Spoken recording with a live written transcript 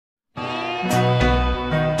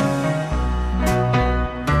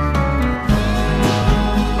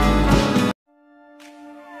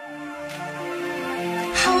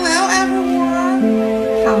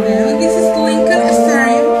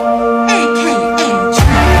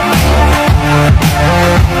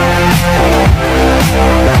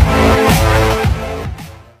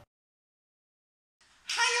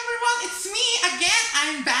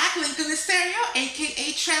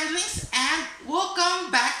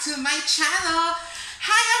my channel.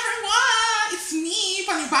 Hi everyone! It's me!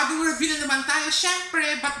 Panibagong review na naman tayo,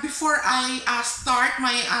 syempre. But before I start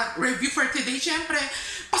my review for today, syempre,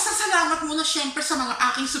 pasasalamat muna syempre sa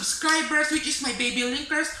mga aking subscribers, which is my baby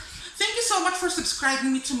linkers. Thank you so much for subscribing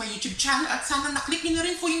me to my YouTube channel at sana na-click nyo na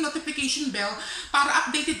rin po yung notification bell para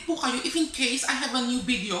updated po kayo if in case I have a new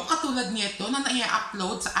video katulad nito na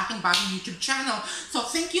na-upload sa aking bagong YouTube channel. So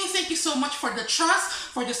thank you so much for the trust,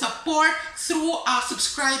 for the support through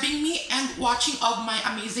subscribing me and watching of my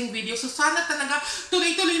amazing videos. So sana talaga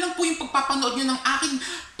tuloy-tuloy lang po yung pagpapanood nyo ng aking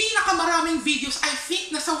pinakamaraming videos. I think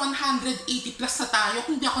nasa 180 plus na tayo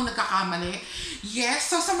kung di ako nagkakamali. Yes,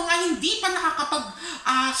 so sa mga hindi pa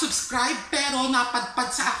nakakapag-subscribe pero napadpad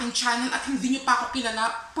sa aking channel at hindi nyo pa ako kilala,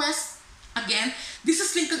 pues, again, this is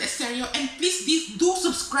Lincoln Estereo and please do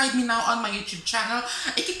subscribe me now on my YouTube channel.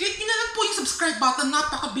 I-click nyo na lang po yung subscribe button,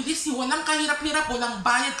 napakabilis nyo, walang kahirap-hirap, walang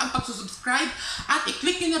bayad ang pagsusubscribe at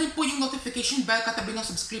i-click nyo na rin po yung notification bell katabi ng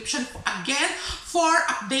subscription again for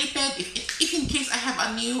updated if in case I have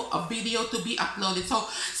a new video to be uploaded. So,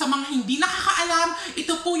 sa mga hindi nakakaalam,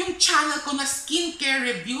 ito po yung channel ko na skincare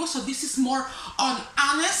review. So, this is more on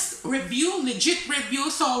honest review, legit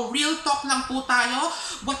review. So, real talk lang po tayo.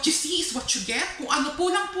 What you see is what you get. Kung ano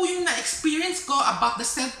po lang po yung na-experience ko about the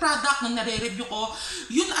said product na nare-review ko,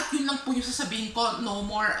 yun at yun lang po yung sasabihin ko, no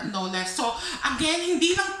more, no less. So, again,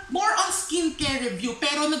 hindi lang more on skincare review,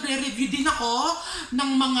 pero nagre-review din ako ng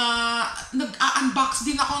mga, nag-unbox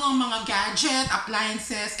din ako ng mga gadget,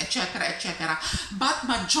 appliances, etc. etc. But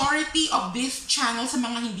majority of this channel, sa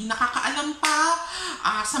mga hindi nakakaalam pa,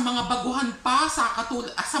 sa mga baguhan pa, sa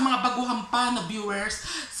mga baguhan pa na viewers,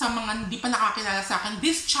 sa mga hindi pa nakakilala sa akin,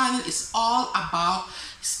 this channel is all about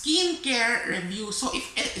skincare review. So if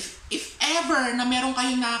ever na meron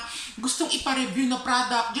kayo na gustong ipa-review na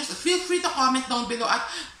product, just feel free to comment down below at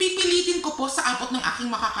pipilitin ko po sa abot ng aking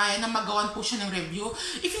makakaya na magawan po siya ng review.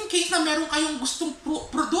 If in case na meron kayong gustong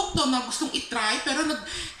produkto na gustong itry pero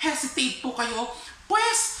nag-hesitate po kayo,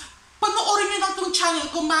 pues panoorin nyo lang itong channel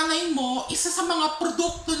ko, malay mo, isa sa mga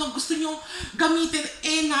produkto na gusto nyo gamitin,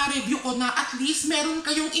 na-review ko na at least meron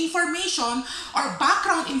kayong information or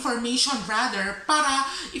background information rather para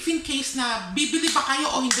if in case na bibili ba kayo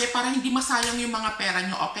o hindi para hindi masayang yung mga pera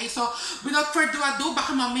nyo, okay? So, without further ado,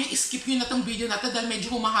 baka mamaya skip nyo na itong video na ito dahil medyo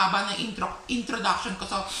humahaba ng introduction ko.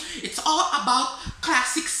 So, it's all about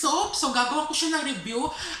classic soap. So, gagawin ko siya ng review.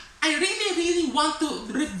 I really want to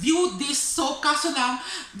review this soap kaso lang,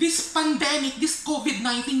 this pandemic, this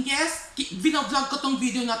COVID-19, yes, vlog ko tong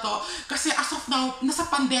video na to kasi as of now, nasa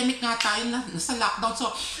pandemic nga tayo, nasa lockdown.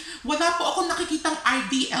 So, wala po akong nakikitang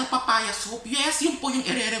RDL Papaya Soap. Yes, yun po yung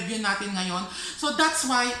i-review natin ngayon. So, that's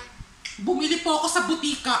why, bumili po ako sa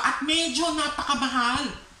butika at medyo napakamahal.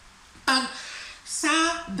 Pag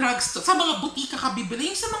sa drugstore, sa mga butika ka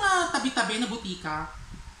bibili, yung sa mga tabi-tabi na butika.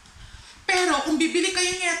 Pero kung bibili kayo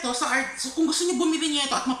nito, kung gusto niyo bumili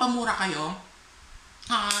nito at mapamura kayo,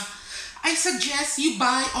 I suggest you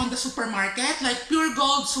buy on the supermarket like Pure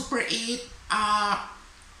Gold, Super 8,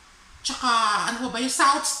 tsaka ano ba yung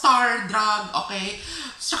South Star Drug, okay?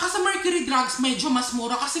 Tsaka sa Mercury Drugs medyo mas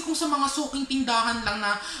mura kasi kung sa mga suking tindahan lang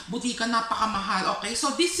na butika napakamahal, okay?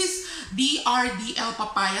 So this is the RDL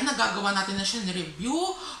Papaya, nagagawa natin na siya ng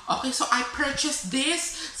review, okay? So I purchased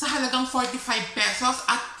this sa halagang 45 pesos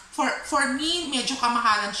at for me, medyo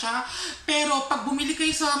kamahalan siya. Pero pag bumili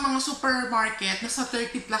kayo sa mga supermarket, nasa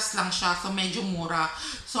 30 plus lang siya. So medyo mura.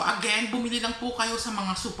 So again, bumili lang po kayo sa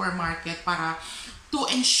mga supermarket para to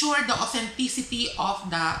ensure the authenticity of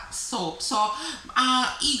the soap. So,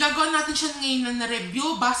 igagawa natin siya ngayon na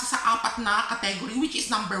review base sa apat na category, which is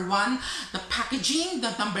number 1, the packaging,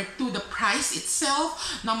 the number 2, the price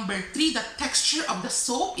itself, number 3, the texture of the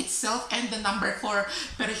soap itself, and the number 4,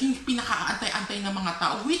 pero hindi pinakaantay-antay ng mga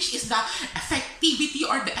tao, which is the effectivity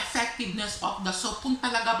or the effectiveness of the soap. Kung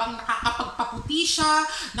talaga bang nakakapagpaputi siya,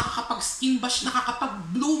 nakakapag-skin ba siya,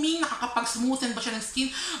 nakakapag-blooming, nakakapag-smoothen ba siya ng skin,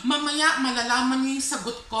 mamaya malalaman niyo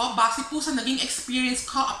sagot ko base po sa naging experience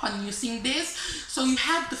ko upon using this. So you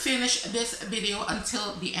have to finish this video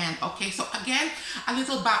until the end. Okay, so again, a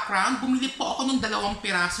little background. Bumili po ako ng 2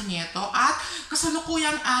 piraso nito at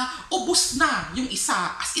kasalukuyang ubos na yung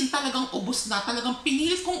isa. As in talagang ubos na. Talagang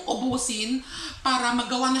pinilit kong ubusin para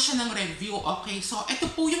magawa na siya ng review. Okay, so ito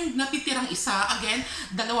po yung natitirang isa. Again,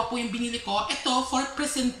 2 po yung binili ko. Ito for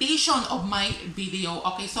presentation of my video.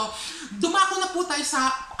 Okay, so dumako na po tayo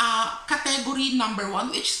sa category number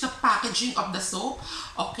 1, which is the packaging of the soap.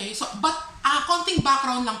 Okay, so but konting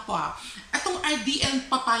background lang po. Itong RDL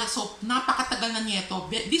Papaya Soap, napakatagal na nito.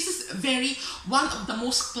 This is one of the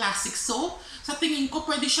most classic soap. Sa tingin ko,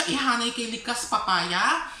 pwede siya ihanay kay Likas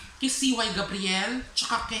Papaya. kay CY Gabriel,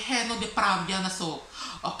 tsaka kay Heno de Pravia na soap.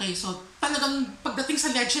 Okay, so talagang pagdating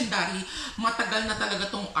sa legendary, matagal na talaga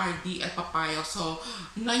tong RDL Papaya. So,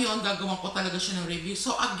 ngayon gagawin ko talaga siya ng review.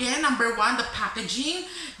 So, again, number 1, the packaging.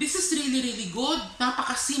 This is really good.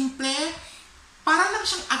 Napaka-simple. Para lang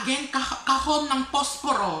siyang, again, kahon ng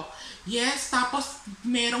posporo. Yes, tapos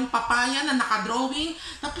merong papaya na nakadrawing.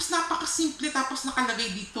 Tapos napaka-simple. Tapos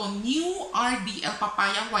nakalagay dito, new RDL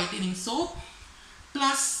Papaya Whitening Soap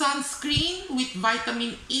plus sunscreen with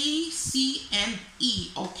vitamin A, C, and E.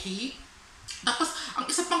 Okay? Tapos, ang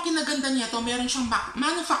isa pang kinaganda niya to, meron siyang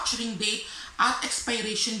manufacturing date at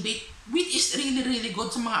expiration date, which is really good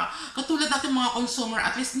sa mga, katulad natin mga consumer,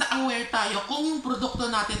 at least na-aware tayo kung yung produkto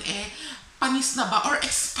natin panis na ba or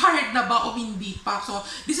expired na ba o hindi pa. So,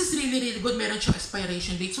 this is really good. Meron siyang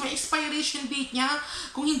expiration date. So, yung expiration date niya,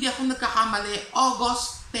 kung hindi ako nagkakamali,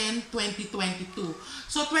 August 10, 2022.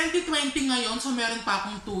 So, 2020 ngayon, so meron pa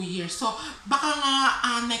akong 2 years. So, baka nga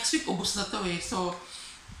next week, ubos na to eh. So,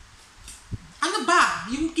 ano ba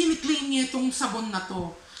yung kiniklaim niya itong sabon na to?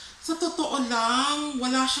 Sa totoo lang,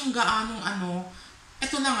 wala siyang gaanong ano.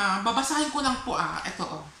 Ito na nga, babasahin ko lang po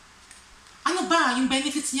ito Ano ba yung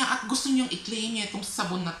benefits niya at gusto niyong i-claim niya itong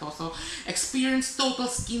sabon na to? So, experience total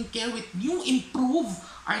skincare with new improved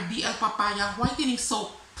RDL Papaya Whitening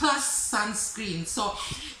Soap plus sunscreen. So,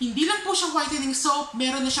 hindi lang po siya whitening soap,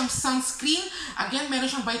 meron na siyang sunscreen. Again, meron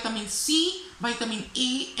siyang vitamin C, vitamin A,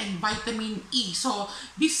 and vitamin E. So,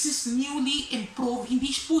 this is newly improved. Hindi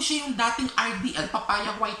po siya yung dating RDL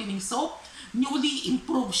Papaya Whitening Soap. Newly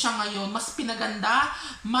improved siya ngayon. Mas pinaganda,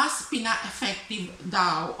 mas pina-effective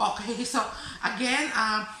daw. Okay, so, again,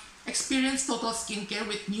 experience total skincare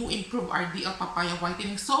with new improved RDL Papaya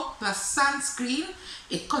Whitening Soap plus sunscreen.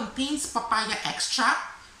 It contains papaya extract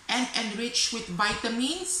and enriched with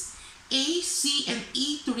vitamins A, C, and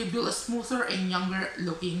E to reveal a smoother and younger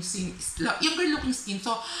looking skin. So,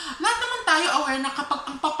 lahat naman tayo aware na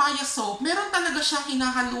kapag ang papaya soap, meron talaga siyang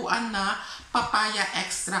hinahaluan na papaya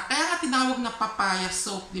extra. Kaya nga tinawag na papaya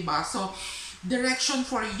soap, di ba? So, direction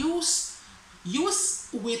for use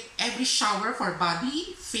with every shower for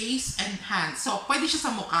body, face, and hands. So, pwede siya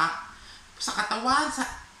sa mukha, sa katawan, sa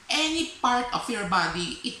any part of your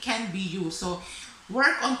body, it can be used. So,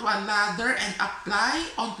 work onto a lather and apply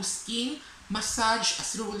onto skin, massage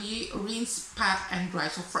thoroughly, rinse, pat, and dry.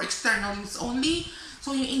 So, for external use only.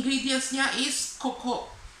 So, yung ingredients niya is cocos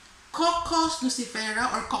nucifera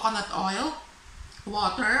or coconut oil,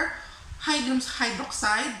 water,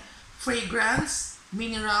 hydroxide, fragrance,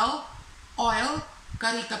 mineral, oil,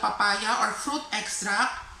 carica papaya or fruit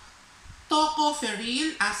extract,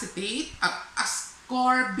 tocopherol acetate,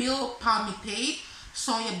 ascorbyl palmitate,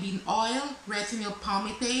 soya bean oil, retinol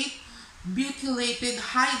palmitate, butylated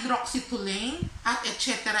hydroxytoluene, at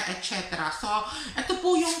etc. So, ito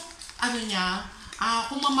po yung ano niya,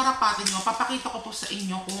 kung mamarapatin nyo, papakita ko po sa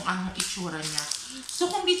inyo kung anong itsura niya. So,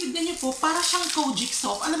 kung titignan nyo po, para siyang kojic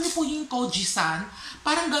soap. Alam niyo po yung kojisan,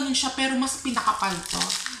 parang ganun siya, pero mas pinakapal to.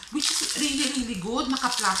 Which is really good.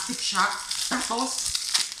 Naka-plastic siya. Tapos,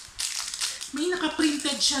 may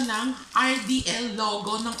naka-printed siya ng RDL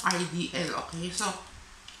logo ng RDL. Okay, so,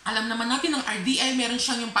 alam naman natin ng RDL, meron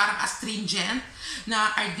siyang yung parang astringent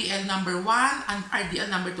na RDL number 1 and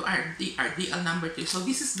RDL number 2, RDL number 3. So,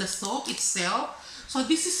 this is the soap itself. So,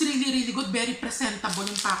 this is really good. Very presentable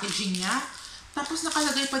yung packaging niya. Tapos,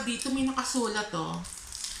 nakalagay pa dito, may nakasulat to.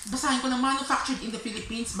 Basahin ko na, manufactured in the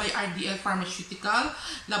Philippines by RDL Pharmaceutical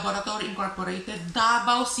Laboratory Incorporated,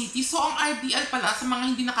 Davao City. So, ang RDL pala, sa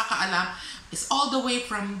mga hindi nakakaalam, is all the way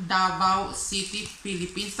from Davao City,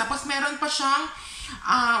 Philippines. Tapos, meron pa siyang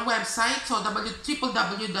website. So,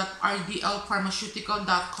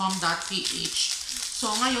 www.rdlpharmaceutical.com.ph.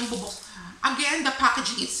 So, ngayon, again, the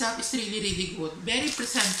packaging itself is really good. Very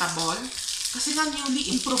presentable. Kasi nga,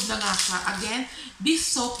 newly improved na nga siya. Again, this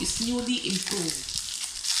soap is newly improved.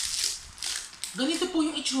 Ganito po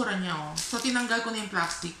yung itsura niya, oh. So, tinanggal ko na yung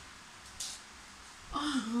plastic.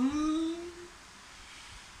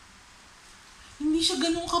 Hindi siya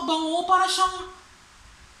ganun kabango. Para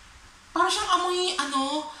siyang amoy,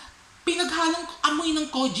 pinaghalong amoy ng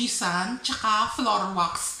kojisan, tsaka floor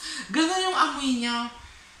wax. Ganun yung amoy niya.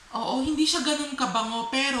 Oo, hindi siya ganun kabango.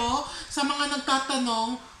 Pero, sa mga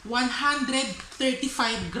nagtatanong,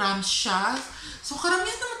 135 grams siya. So,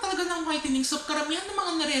 karamihan naman talaga ng whitening soap, karamihan ng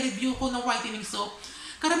mga nare-review ko na whitening soap,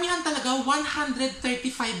 karamihan talaga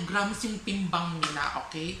 135 grams yung timbang nila,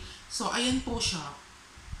 okay? So, ayan po siya.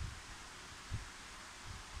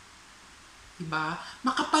 Diba?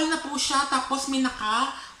 Makapal na po siya, tapos may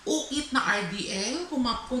ukit na RDL.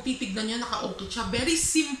 Kung titignan nyo, naka-ukit siya. Very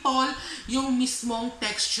simple yung mismong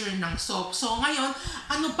texture ng soap. So ngayon,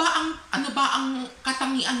 ano ba ang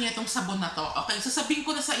katangian niya itong sabon na to? Okay, sasabihin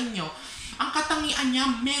ko na sa inyo. Ang katangian niya,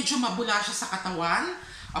 medyo mabula siya sa katawan.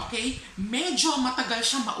 Okay? Medyo matagal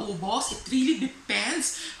siya maubos. It really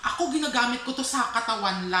depends. Ako ginagamit ko to sa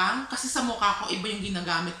katawan lang kasi sa mukha ko iba yung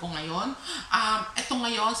ginagamit ko ngayon. Ito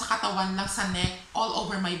ngayon sa katawan lang, sa neck, all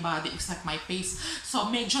over my body except my face. So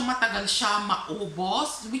medyo matagal siya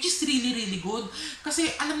maubos, which is really really good. Kasi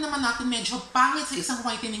alam naman natin medyo pangit sa isang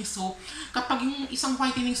whitening soap. Kapag yung isang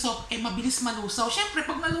whitening soap mabilis malusaw. Syempre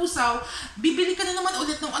pag nalusaw, bibili ka na naman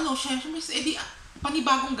ulit ng syempre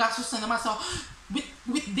panibagong gastos na naman. So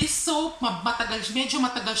with this soap, medyo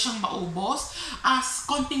matagal siyang maubos. As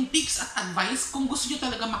konting tips at advice, kung gusto nyo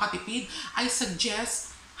talaga makatipid, I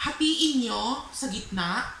suggest hatiin nyo sa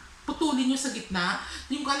gitna, putulin nyo sa gitna,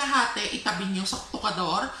 yung kalahati itabi nyo sa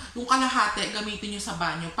tukador, yung kalahati gamitin nyo sa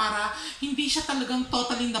banyo para hindi siya talagang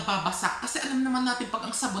totally nababasa. Kasi alam naman natin pag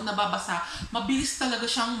ang sabon nababasa, mabilis talaga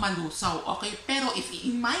siyang malusaw. Okay? Pero if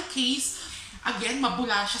in my case, again,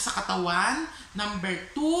 mabula siya sa katawan. Number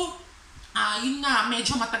 2, yun nga,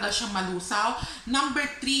 medyo matagal siyang malusaw. Number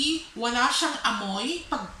 3, wala siyang amoy.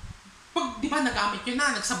 Pag di ba nagamit nyo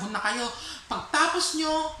na, nagsabon na kayo, pagtapos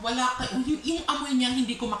nyo, yung amoy niya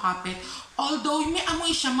hindi kumakapit. Although may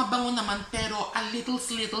amoy siya, mabango naman, pero a little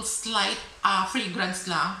slight fragrance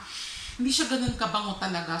lang. Hindi siya ganun kabango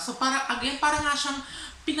talaga. So para nga siyang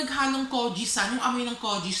pinaghalong kojisan, yung amoy ng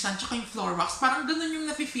kojisan, tsaka yung floor wax. Parang ganun yung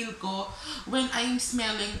nafe-feel ko when I'm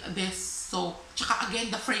smelling this soap. Tsaka again,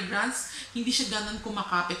 the fragrance, hindi siya ganun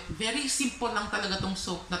kumakapit. Very simple lang talaga tong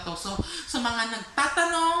soap na to. So, sa mga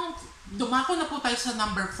nagtatanong, dumako na po tayo sa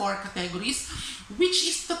number 4 categories, which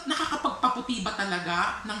is nakakapagpaputi ba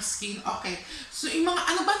talaga ng skin? Okay. So, yung mga,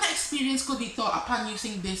 ano ba na-experience ko dito upon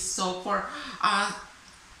using this soap for,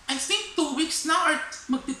 I think 2 weeks na or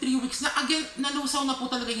magti 3 weeks na. Again, nalusaw na po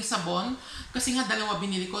talaga yung sabon. Kasi nga, 2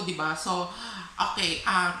 binili ko, diba? So, okay.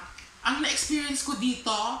 Ang na-experience ko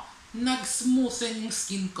dito, nag-smoothen yung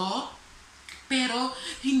skin ko. Pero,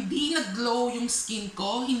 hindi nag-glow yung skin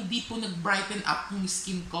ko. Hindi po nag-brighten up yung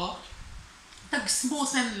skin ko.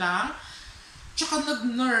 Nag-smoothen lang. Tsaka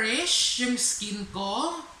nag-nourish yung skin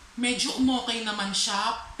ko. Medyo umokay naman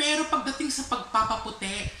siya. Pero pagdating sa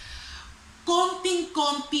pagpapaputi,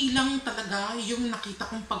 konting-konti lang talaga yung nakita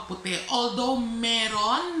kong pagputi. Although may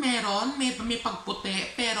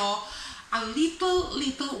pagputi, pero a little,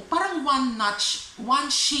 parang one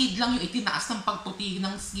shade lang yung itinaas ng pagputi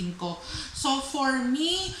ng skin ko. So for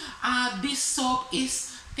me, this soap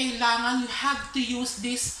is, kailangan, you have to use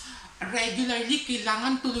this regularly,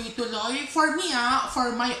 kailangan tuloy-tuloy. For me,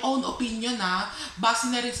 for my own opinion, base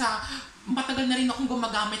na rin sa, matagal na rin akong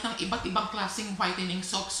gumagamit ng iba't ibang klaseng whitening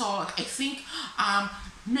soap. So I think,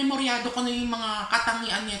 memoryado ko na yung mga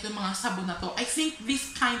katangian nito, yung mga sabon na to. I think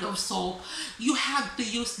this kind of soap, you have to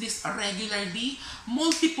use this regularly,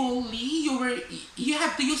 multiply. You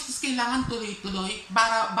have to use this, kailangan tuloy-tuloy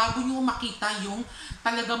para bago nyo makita yung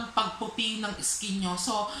talagang pagputi ng skin nyo.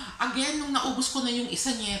 So, again, nung naubos ko na yung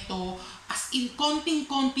isa nito, as in,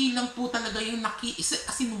 konting-konti lang po talaga yung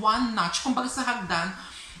as in one notch, kumbaga sa hagdan,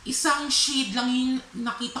 isang shade lang yung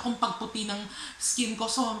nakita kong pagputi ng skin ko.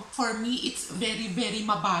 So, for me, it's very, very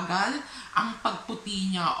mabagal ang pagputi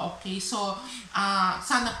niya. Okay? So,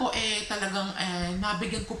 sana po talagang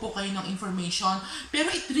nabigyan ko po kayo ng information. Pero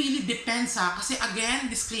it really depends kasi again,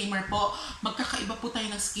 disclaimer po, magkakaiba po tayo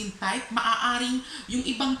ng skin type. Maaaring yung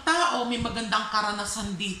ibang tao may magandang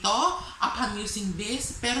karanasan dito upon using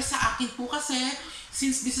this. Pero sa akin po kasi,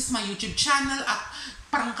 since this is my YouTube channel at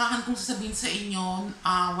parangkahan kong sasabihin sa inyo,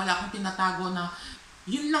 wala akong tinatago na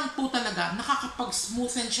yun lang po talaga,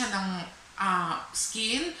 nakakapag-smoothen siya ng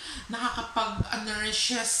skin,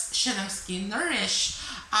 nakakapag-nourishes siya ng skin, nourish.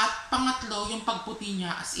 At pangatlo, yung pagputi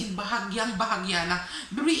niya, as in bahagyang-bahagya lang.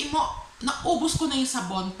 Biruin mo, naubos ko na yung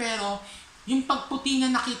sabon, pero yung pagputi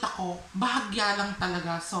na nakita ko, bahagya lang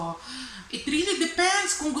talaga. So, it really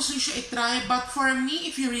depends kung gusto nyo siya i-try. But for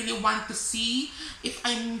me, if you really want to see if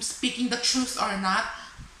I'm speaking the truth or not,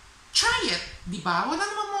 try it, di ba? Wala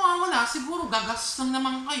namang mawawala. Siguro gagastos lang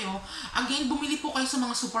naman kayo. Again, bumili po kayo sa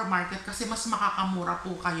mga supermarket kasi mas makakamura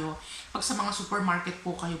po kayo pag sa mga supermarket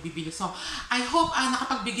po kayo bibili. So, I hope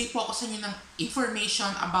nakapagbigay po ako sa inyo ng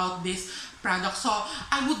information about this product. So,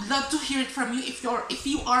 I would love to hear it from you if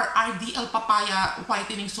you are RDL Papaya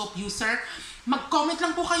Whitening Soap user. Mag-comment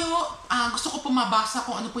lang po kayo. Gusto ko po mabasa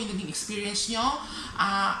kung ano po yung naging experience nyo.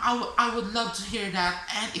 I would love to hear that.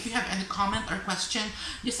 And if you have any comment or question,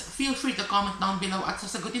 just feel free to comment down below at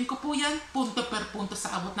sasagutin ko po yan punto per punto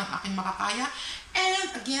sa abot ng aking makakaya.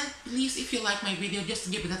 And again, please, if you like my video,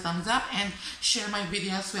 just give it a thumbs up and share my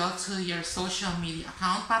video as well to your social media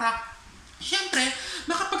account para syempre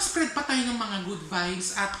makapag-spread pa tayo ng mga good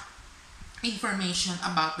vibes at information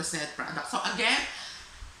about the said product. So again,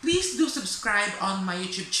 please do subscribe on my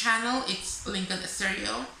YouTube channel. It's Lincoln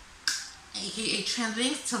Stereo, aka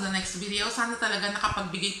Trending. Till the next video, sana talaga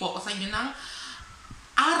nakapagbigay po ako sa inyo ng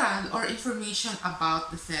aral or information about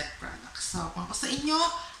the said product. So kung ako sa inyo,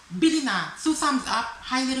 bili na. 2 thumbs up,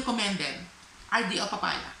 highly recommended. RDL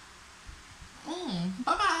Papaya.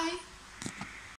 Bye-bye!